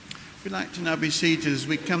If you'd like to now be seated as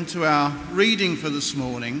we come to our reading for this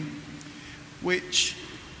morning, which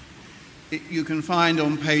you can find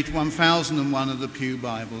on page 1001 of the Pew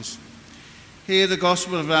Bibles. Hear the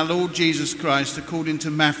Gospel of our Lord Jesus Christ according to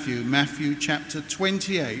Matthew chapter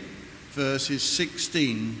 28, verses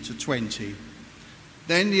 16 to 20.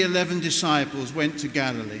 Then the 11 disciples went to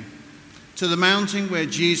Galilee, to the mountain where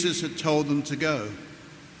Jesus had told them to go.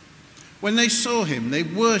 When they saw him, they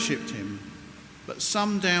worshipped him, but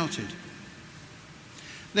some doubted.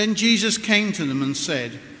 Then Jesus came to them and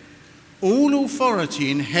said, "All authority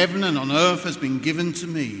in heaven and on earth has been given to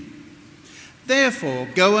me. Therefore,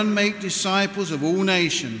 go and make disciples of all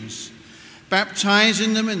nations,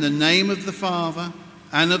 baptizing them in the name of the Father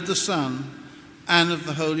and of the Son and of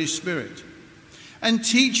the Holy Spirit, and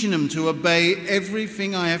teaching them to obey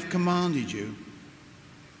everything I have commanded you.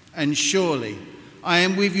 And surely I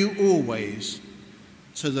am with you always,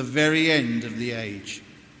 to the very end of the age."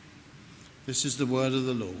 This is the word of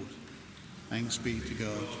the Lord. Thanks be to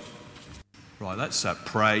God. Right, let's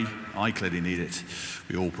pray. I clearly need it.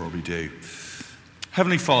 We all probably do.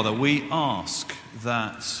 Heavenly Father, we ask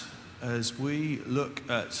that as we look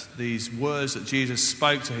at these words that Jesus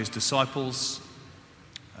spoke to his disciples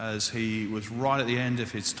as he was right at the end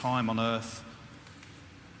of his time on earth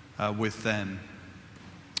with them,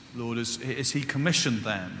 Lord, as he commissioned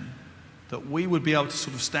them, that we would be able to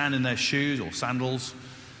sort of stand in their shoes or sandals,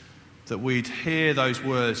 that we'd hear those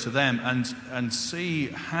words to them and see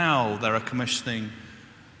how they're a commissioning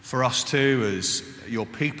for us too, as your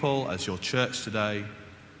people, as your church today.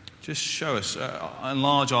 Just show us,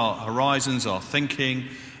 enlarge our horizons, our thinking,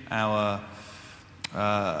 our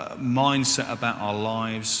mindset about our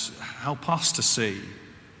lives. Help us to see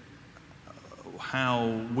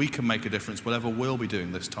how we can make a difference, whatever we'll be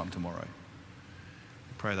doing this time tomorrow.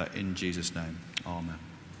 We pray that in Jesus' name. Amen.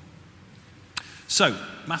 So,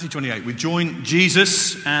 Matthew 28, we join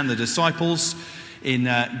Jesus and the disciples in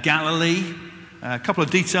Galilee. A couple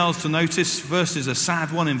of details to notice. Verse is a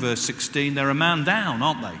sad one in verse 16. They're a man down,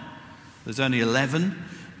 aren't they? There's only 11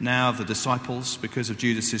 now of the disciples because of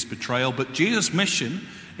Judas' betrayal. But Jesus' mission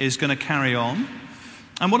is going to carry on.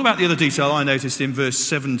 And what about the other detail I noticed in verse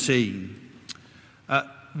 17?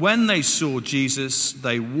 When they saw Jesus,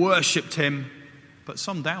 they worshipped him, but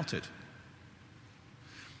some doubted.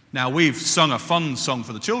 Now, we've sung a fun song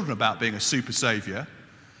for the children about being a super saviour,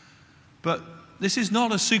 but this is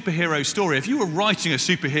not a superhero story. If you were writing a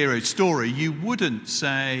superhero story, you wouldn't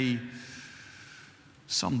say,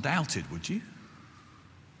 some doubted, would you?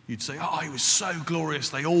 You'd say, oh, he was so glorious,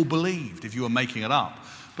 they all believed, if you were making it up.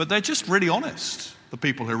 But they're just really honest, the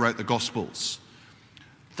people who wrote the Gospels.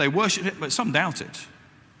 They worshipped it, but some doubted.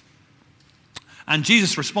 And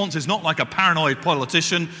Jesus' response is not like a paranoid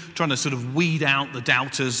politician trying to sort of weed out the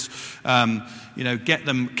doubters, get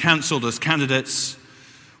them cancelled as candidates,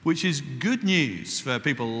 which is good news for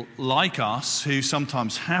people like us who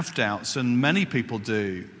sometimes have doubts, and many people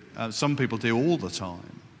do. Some people do all the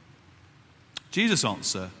time. Jesus'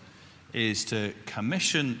 answer is to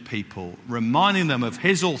commission people, reminding them of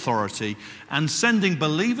his authority and sending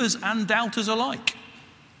believers and doubters alike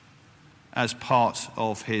as part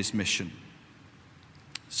of his mission.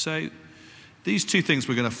 So these two things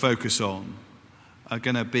we're going to focus on are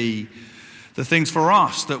going to be the things for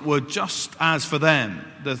us that were just as for them,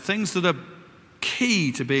 the things that are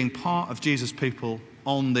key to being part of Jesus' people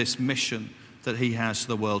on this mission that he has to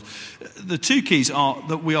the world. The two keys are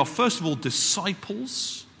that we are, first of all,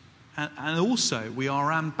 disciples, and also we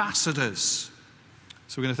are ambassadors.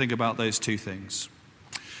 So we're going to think about those two things.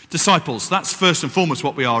 Disciples, that's first and foremost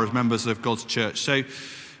what we are as members of God's church. So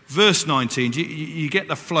verse 19, you get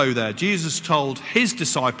the flow there. Jesus told his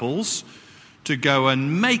disciples to go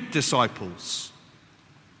and make disciples.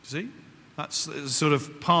 See? That's sort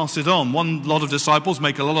of pass it on. One lot of disciples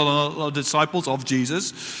make a lot of disciples of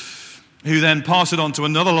Jesus, who then pass it on to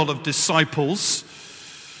another lot of disciples,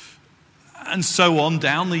 and so on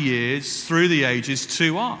down the years, through the ages,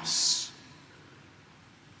 to us.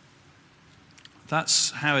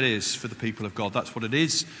 That's how it is for the people of God. That's what it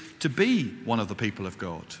is to be one of the people of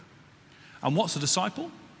God. And what's a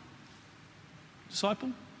disciple?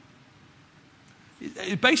 Disciple?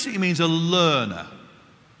 It basically means a learner.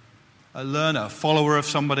 A learner, a follower of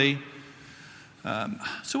somebody.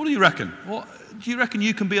 So what do you reckon? Do you reckon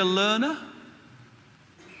you can be a learner?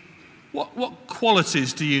 What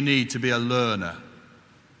qualities do you need to be a learner?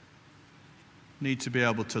 Need to be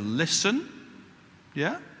able to listen.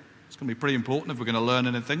 Yeah? It's going to be pretty important if we're going to learn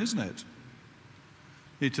anything, isn't it?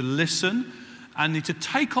 Need to listen and need to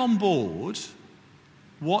take on board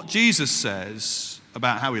what Jesus says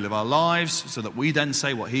about how we live our lives, so that we then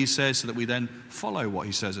say what he says, so that we then follow what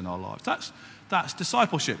he says in our lives. That's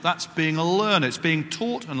discipleship. That's being a learner. It's being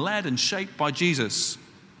taught and led and shaped by Jesus.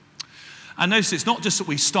 And notice it's not just that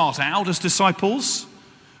we start out as disciples.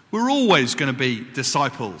 We're always going to be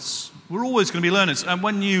disciples. We're always going to be learners. And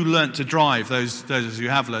when you learnt to drive, those of you who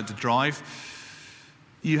have learnt to drive,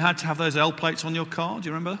 you had to have those L plates on your car. Do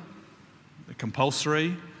you remember? They're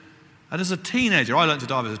compulsory. And as a teenager, I learned to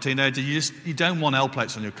drive as a teenager, you don't want L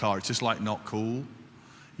plates on your car. It's just like not cool.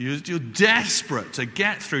 You're desperate to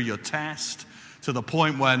get through your test to the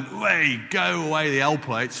point when, hey, go away the L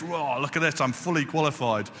plates. Whoa, look at this, I'm fully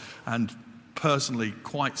qualified. And personally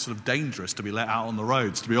quite sort of dangerous to be let out on the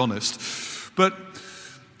roads, to be honest. But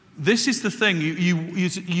this is the thing,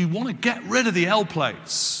 you want to get rid of the L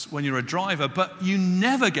plates when you're a driver, but you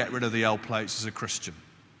never get rid of the L plates as a Christian.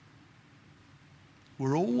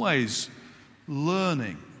 We're always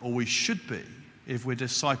learning, or we should be, if we're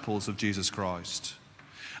disciples of Jesus Christ.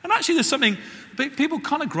 And actually there's something, people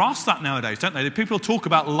kind of grasp that nowadays, don't they? People talk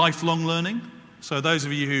about lifelong learning. So those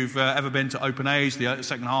of you who've ever been to Open Age, the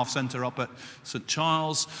second half centre up at St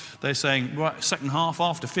Charles, they're saying, right, second half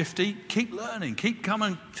after 50, keep learning, come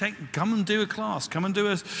and do a class, come and do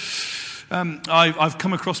a... I've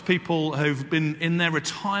come across people who've been in their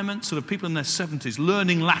retirement, sort of people in their 70s,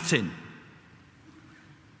 learning Latin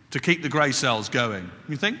to keep the grey cells going.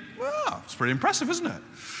 You think, well, it's pretty impressive, isn't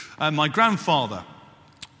it? My grandfather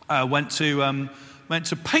went to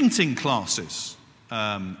painting classes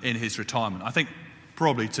in his retirement. I think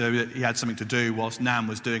probably he had something to do whilst Nan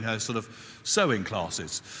was doing her sort of sewing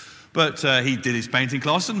classes. But he did his painting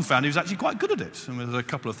classes and found he was actually quite good at it. And there's a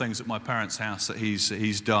couple of things at my parents' house that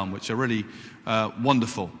he's done, which are really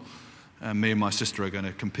wonderful. Me and my sister are going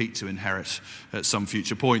to compete to inherit at some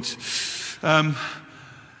future point.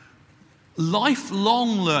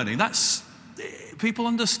 Lifelong learning, people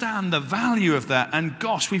understand the value of that, and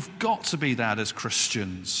gosh, we've got to be that as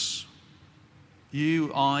Christians. We've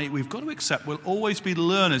got to accept we'll always be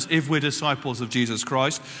learners if we're disciples of Jesus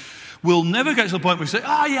Christ. We'll never get to the point where we say,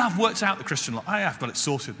 yeah, I've worked out the Christian life. I've got it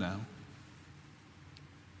sorted now.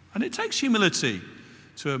 And it takes humility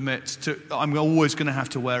to admit I'm always going to have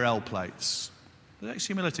to wear L plates. It takes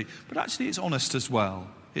humility. But actually it's honest as well.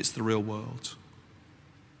 It's the real world.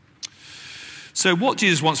 So what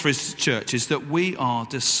Jesus wants for his church is that we are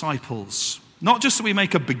disciples. Not just that we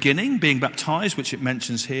make a beginning, being baptized, which it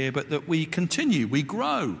mentions here, but that we continue, we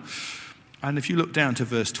grow. And if you look down to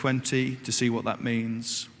verse 20 to see what that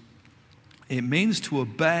means, it means to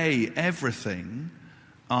obey everything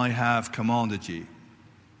I have commanded you.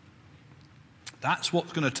 That's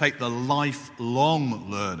what's going to take the lifelong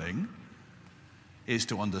learning, is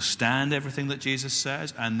to understand everything that Jesus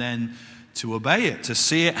says and then to obey it, to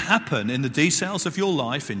see it happen in the details of your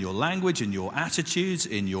life, in your language, in your attitudes,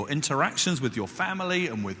 in your interactions with your family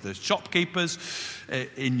and with the shopkeepers,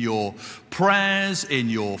 in your prayers, in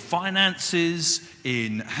your finances,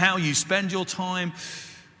 in how you spend your time.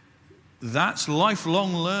 That's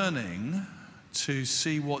lifelong learning to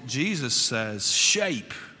see what Jesus says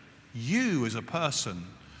shape you as a person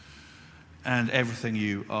and everything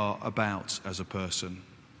you are about as a person.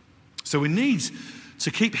 So we need to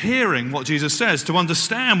keep hearing what Jesus says, to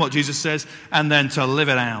understand what Jesus says, and then to live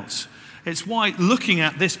it out. It's why looking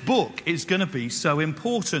at this book is going to be so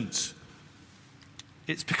important.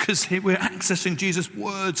 It's because we're accessing Jesus'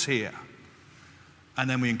 words here. And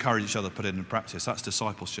then we encourage each other to put it into practice. That's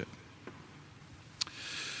discipleship.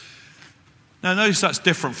 Now notice that's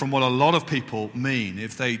different from what a lot of people mean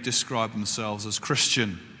if they describe themselves as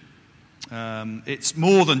Christian. It's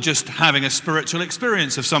more than just having a spiritual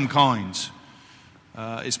experience of some kind.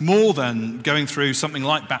 It's more than going through something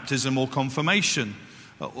like baptism or confirmation.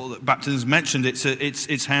 Or baptism is mentioned.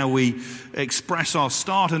 It's how we express our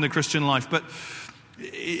start in the Christian life. But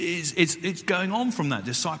it's going on from that.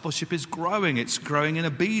 Discipleship is growing. It's growing in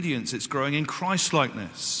obedience. It's growing in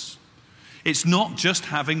Christ-likeness. It's not just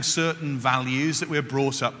having certain values that we're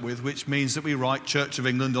brought up with, which means that we write Church of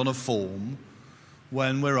England on a form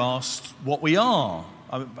when we're asked what we are.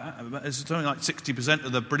 It's something like 60%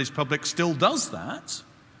 of the British public still does that.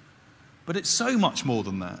 But it's so much more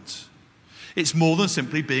than that. It's more than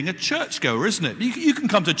simply being a churchgoer, isn't it? You can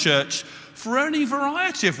come to church for any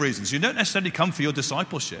variety of reasons. You don't necessarily come for your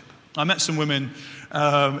discipleship. I met some women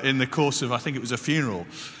in the course of, I think it was a funeral,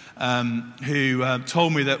 who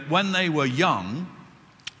told me that when they were young,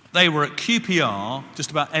 they were at QPR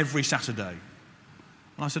just about every Saturday.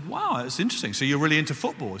 And I said, wow, that's interesting. So you're really into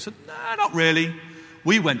football? He said, no, not really.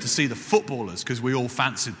 We went to see the footballers because we all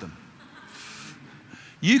fancied them.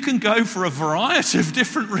 You can go for a variety of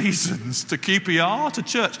different reasons to QPR, to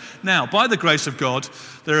church. Now, by the grace of God,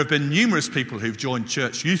 there have been numerous people who've joined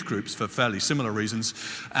church youth groups for fairly similar reasons,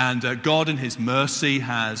 and God in his mercy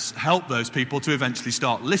has helped those people to eventually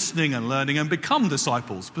start listening and learning and become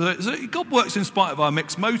disciples. But God works in spite of our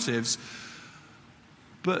mixed motives.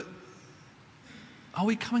 But are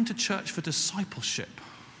we coming to church for discipleship?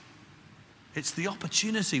 It's the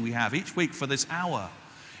opportunity we have each week for this hour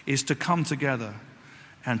is to come together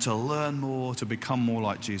and to learn more, to become more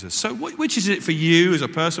like Jesus. So which is it for you as a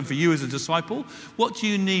person, for you as a disciple? What do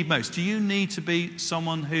you need most? Do you need to be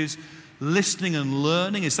someone who's listening and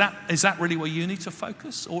learning? Is that really where you need to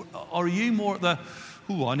focus? Or are you more at the,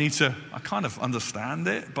 I kind of understand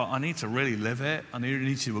it, but I need to really live it. I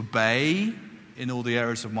need to obey in all the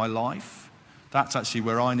areas of my life. That's actually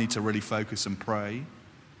where I need to really focus and pray.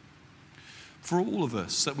 For all of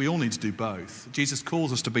us, that we all need to do both. Jesus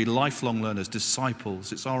calls us to be lifelong learners,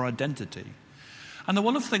 disciples. It's our identity. And the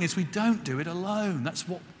wonderful thing is we don't do it alone. That's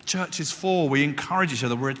what church is for. We encourage each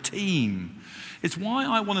other. We're a team. It's why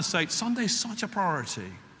I want to say Sunday is such a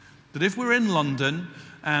priority. That if we're in London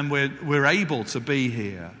and we're able to be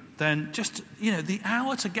here, then just, the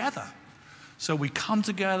hour together. So we come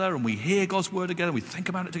together and we hear God's word together. We think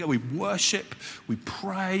about it together. We worship. We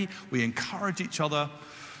pray. We encourage each other.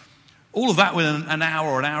 All of that within an hour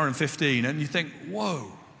or an hour and 15, and you think,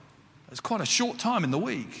 whoa, it's quite a short time in the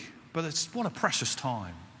week, but what a precious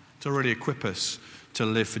time to really equip us to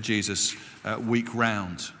live for Jesus week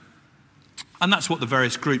round. And that's what the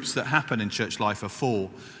various groups that happen in church life are for.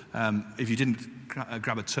 If you didn't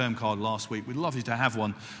grab a term card last week, we'd love you to have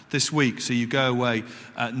one this week, so you go away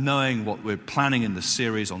knowing what we're planning in the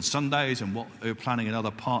series on Sundays and what we're planning in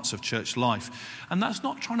other parts of church life. And that's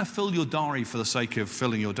not trying to fill your diary for the sake of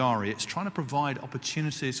filling your diary. It's trying to provide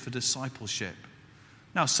opportunities for discipleship.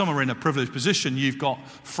 Now, some are in a privileged position. You've got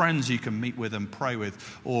friends you can meet with and pray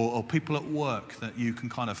with, or people at work that you can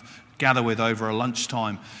kind of gather with over a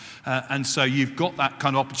lunchtime. And so you've got that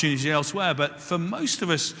kind of opportunity elsewhere. But for most of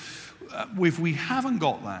us, if we haven't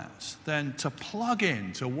got that, then to plug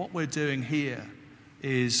in to what we're doing here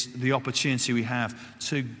is the opportunity we have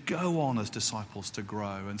to go on as disciples, to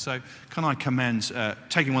grow. And so can I commend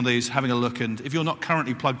taking one of these, having a look, and if you're not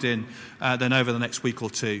currently plugged in, then over the next week or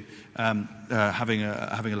two, having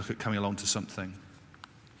a look at coming along to something.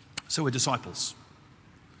 So we're disciples.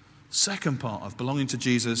 Second part of belonging to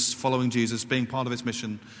Jesus, following Jesus, being part of his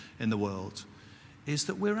mission in the world, is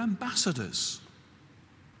that we're ambassadors.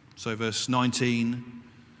 So verse 19,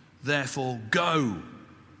 therefore go,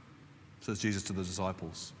 says Jesus to the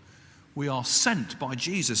disciples. We are sent by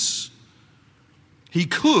Jesus. He's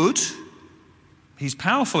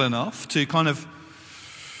powerful enough to kind of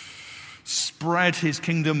spread his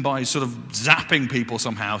kingdom by sort of zapping people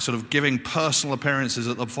somehow, sort of giving personal appearances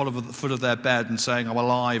at the foot of their bed and saying, I'm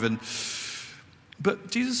alive.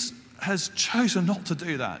 But Jesus has chosen not to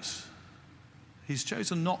do that. He's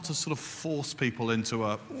chosen not to sort of force people into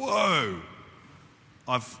a, whoa,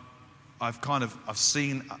 I've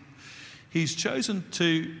seen. He's chosen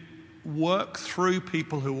to work through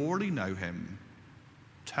people who already know him,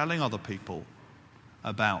 telling other people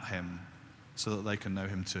about him so that they can know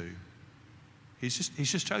him too. He's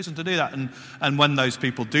just chosen to do that. And when those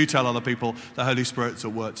people do tell other people, the Holy Spirit's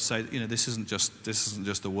at work to say, this isn't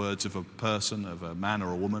just the words of a person, of a man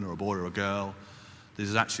or a woman or a boy or a girl. This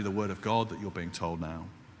is actually the word of God that you're being told now.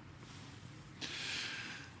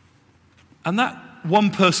 And that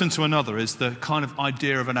one person to another is the kind of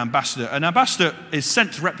idea of an ambassador. An ambassador is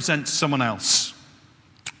sent to represent someone else.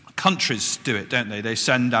 Countries do it, don't they? They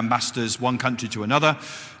send ambassadors one country to another,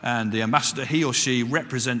 and the ambassador, he or she,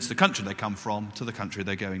 represents the country they come from to the country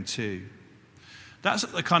they're going to. That's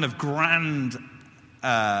at the kind of grand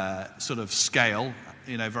sort of scale,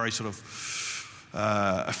 very sort of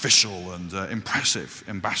official and impressive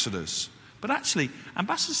ambassadors. But actually,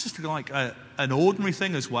 ambassadors is like an ordinary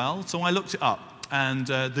thing as well. So I looked it up, and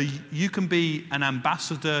you can be an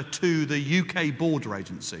ambassador to the UK Border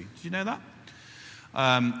Agency. Did you know that?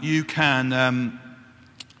 You can,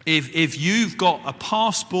 if you've got a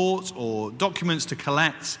passport or documents to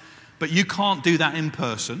collect, but you can't do that in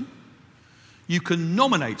person, you can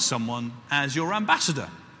nominate someone as your ambassador.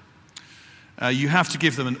 You have to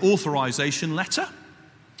give them an authorization letter,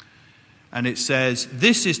 and it says,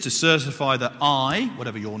 this is to certify that I,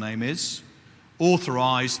 whatever your name is,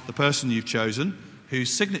 authorize the person you've chosen,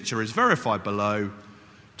 whose signature is verified below,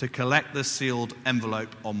 to collect the sealed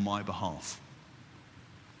envelope on my behalf.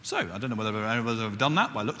 So, I don't know whether anyone's ever done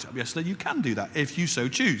that, but I looked it up yesterday. You can do that if you so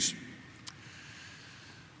choose.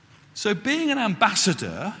 So being an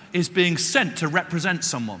ambassador is being sent to represent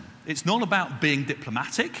someone. It's not about being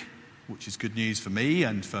diplomatic, which is good news for me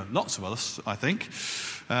and for lots of us, I think.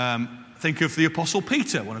 Think of the Apostle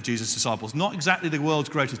Peter, one of Jesus' disciples. Not exactly the world's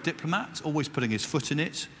greatest diplomat, always putting his foot in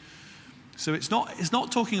it. So it's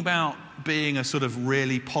not talking about being a sort of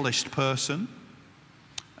really polished person.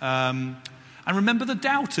 And remember the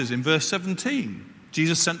doubters in verse 17.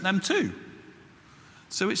 Jesus sent them too.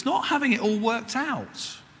 So it's not having it all worked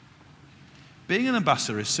out. Being an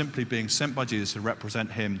ambassador is simply being sent by Jesus to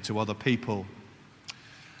represent him to other people.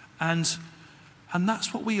 And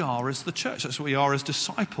that's what we are as the church. That's what we are as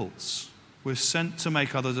disciples. We're sent to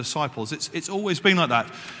make other disciples. It's always been like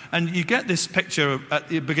that. And you get this picture at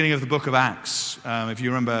the beginning of the book of Acts. If you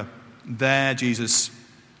remember there, Jesus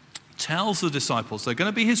tells the disciples they're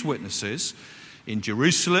going to be his witnesses in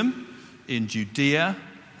Jerusalem, in Judea,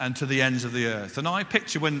 and to the ends of the earth. And I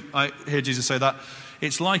picture when I hear Jesus say that,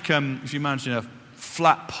 it's like if you imagine a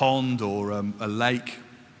flat pond or a lake,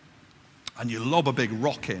 and you lob a big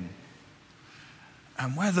rock in,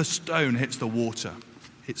 and where the stone hits the water,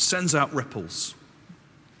 it sends out ripples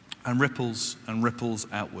and ripples and ripples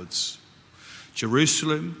outwards.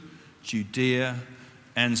 Jerusalem, Judea,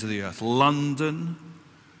 ends of the earth. London,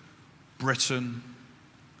 Britain,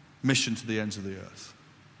 mission to the ends of the earth.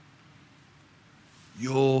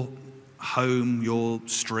 Your home, your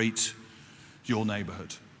street, your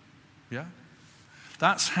neighborhood. Yeah?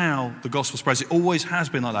 That's how the gospel spreads. It always has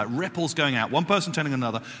been like that. Ripples going out, one person telling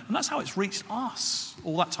another. And that's how it's reached us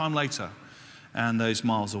all that time later and those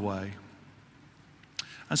miles away.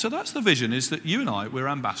 And so that's the vision, is that you and I, we're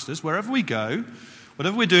ambassadors. Wherever we go,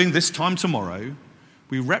 whatever we're doing this time tomorrow,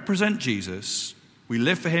 we represent Jesus. We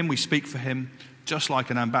live for him, we speak for him, just like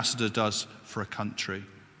an ambassador does for a country.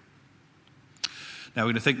 Now,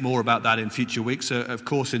 we're going to think more about that in future weeks. Of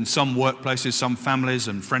course, in some workplaces, some families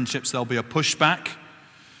and friendships, there'll be a pushback.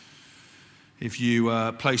 If you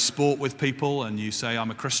play sport with people and you say,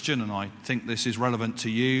 I'm a Christian and I think this is relevant to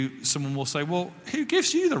you, someone will say, well, who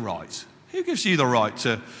gives you the right? Who gives you the right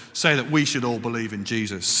to say that we should all believe in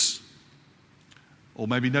Jesus? Or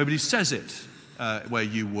maybe nobody says it where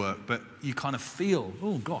you work, but you kind of feel,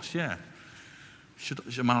 oh gosh, yeah.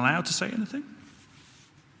 Am I allowed to say anything?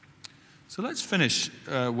 So let's finish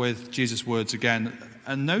with Jesus' words again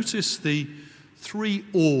and notice the three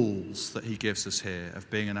alls that he gives us here of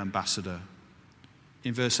being an ambassador.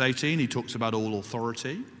 In verse 18, he talks about all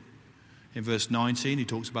authority. In verse 19, he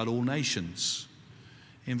talks about all nations.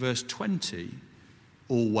 In verse 20,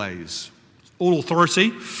 all ways. All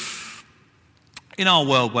authority. In our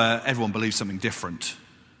world where everyone believes something different,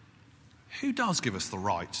 who does give us the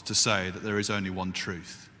right to say that there is only one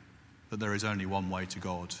truth, that there is only one way to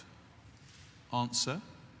God? Answer: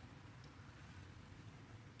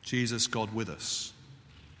 Jesus, God with us.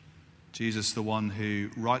 Jesus, the one who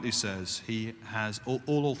rightly says he has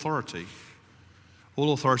all authority.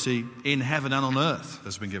 All authority in heaven and on earth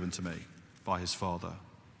has been given to me by his Father,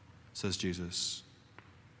 says Jesus.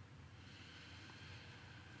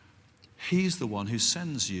 He's the one who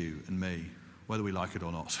sends you and me, whether we like it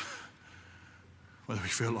or not, whether we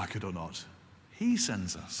feel like it or not. He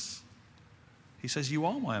sends us. He says, you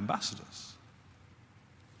are my ambassadors.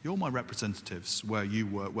 You're my representatives where you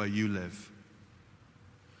work, where you live.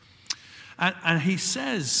 And he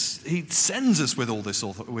says, he sends us with all this,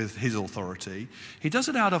 with his authority. He does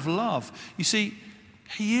it out of love. You see,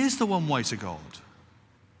 he is the one way to God.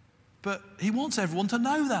 But he wants everyone to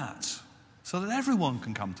know that, so that everyone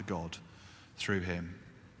can come to God through him.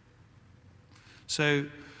 So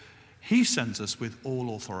he sends us with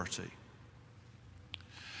all authority.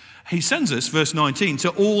 He sends us, verse 19, to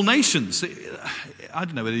all nations. I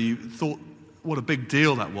don't know whether you thought what a big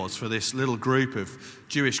deal that was for this little group of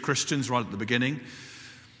Jewish Christians right at the beginning.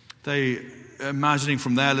 They, imagining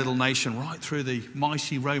from their little nation right through the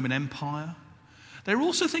mighty Roman Empire. They were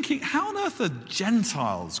also thinking, how on earth are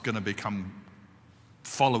Gentiles going to become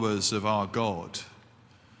followers of our God?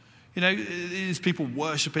 You know, these people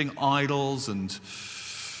worshipping idols and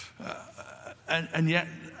yet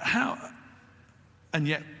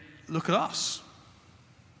look at us.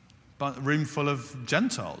 But a room full of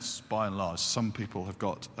Gentiles, by and large. Some people have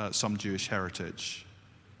got some Jewish heritage.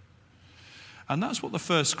 And that's what the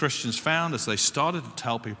first Christians found as they started to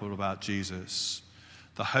tell people about Jesus.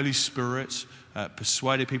 The Holy Spirit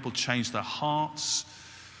persuaded people, changed their hearts.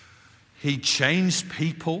 He changed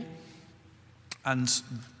people. And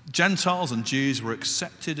Gentiles and Jews were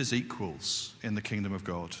accepted as equals in the kingdom of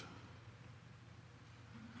God.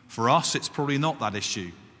 For us, it's probably not that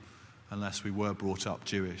issue, unless we were brought up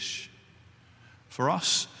Jewish. For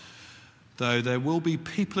us, though, there will be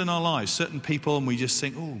people in our lives, certain people, and we just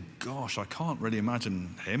think, oh gosh, I can't really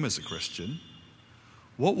imagine him as a Christian.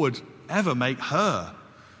 What would ever make her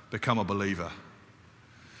become a believer?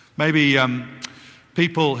 Maybe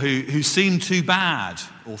people who seem too bad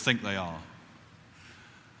or think they are.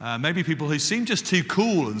 Maybe people who seem just too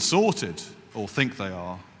cool and sorted or think they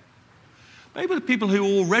are. Maybe the people who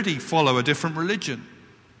already follow a different religion.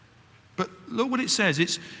 But look what it says.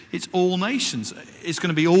 It's all nations. It's going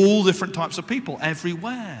to be all different types of people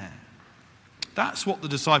everywhere. That's what the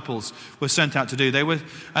disciples were sent out to do.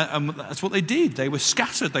 That's what they did. They were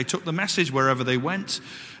scattered. They took the message wherever they went.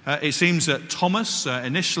 It seems that Thomas,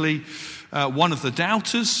 initially one of the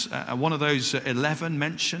doubters, one of those 11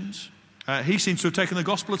 mentioned, he seems to have taken the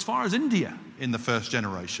gospel as far as India in the first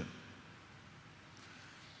generation.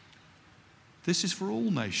 This is for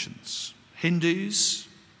all nations. Hindus,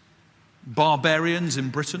 barbarians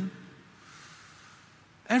in Britain,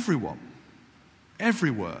 everyone,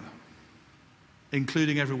 everywhere,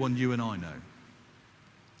 including everyone you and I know,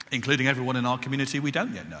 including everyone in our community we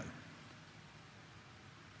don't yet know.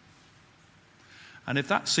 And if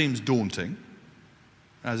that seems daunting,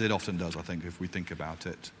 as it often does, I think, if we think about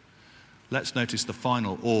it, let's notice the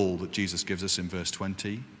final all that Jesus gives us in verse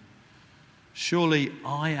 20. Surely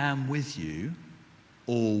I am with you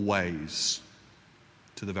always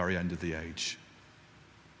to the very end of the age.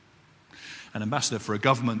 An ambassador for a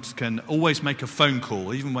government can always make a phone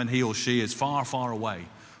call, even when he or she is far, far away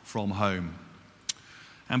from home.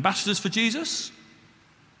 Ambassadors for Jesus?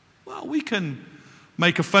 Well, we can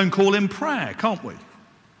make a phone call in prayer, can't we?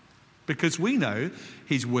 Because we know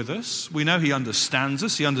he's with us. We know he understands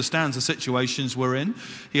us. He understands the situations we're in.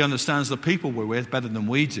 He understands the people we're with better than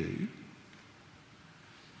we do.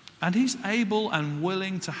 And he's able and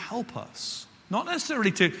willing to help us. Not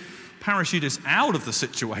necessarily to parachute us out of the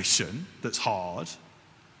situation that's hard,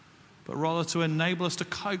 but rather to enable us to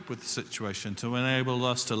cope with the situation, to enable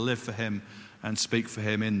us to live for him and speak for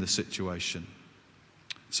him in the situation.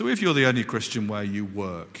 So if you're the only Christian where you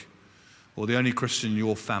work, or the only Christian in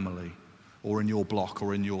your family, or in your block,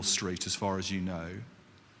 or in your street, as far as you know,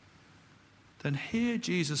 then hear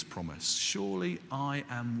Jesus' promise, surely I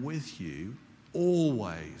am with you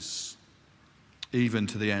always, even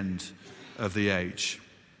to the end of the age.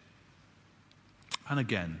 And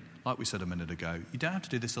again, like we said a minute ago, you don't have to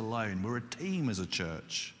do this alone. We're a team as a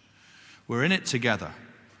church. We're in it together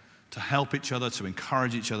to help each other, to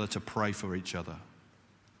encourage each other, to pray for each other.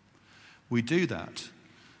 We do that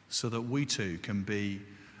so that we too can be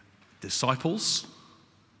disciples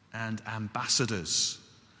and ambassadors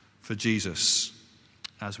for Jesus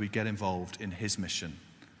as we get involved in his mission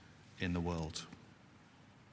in the world.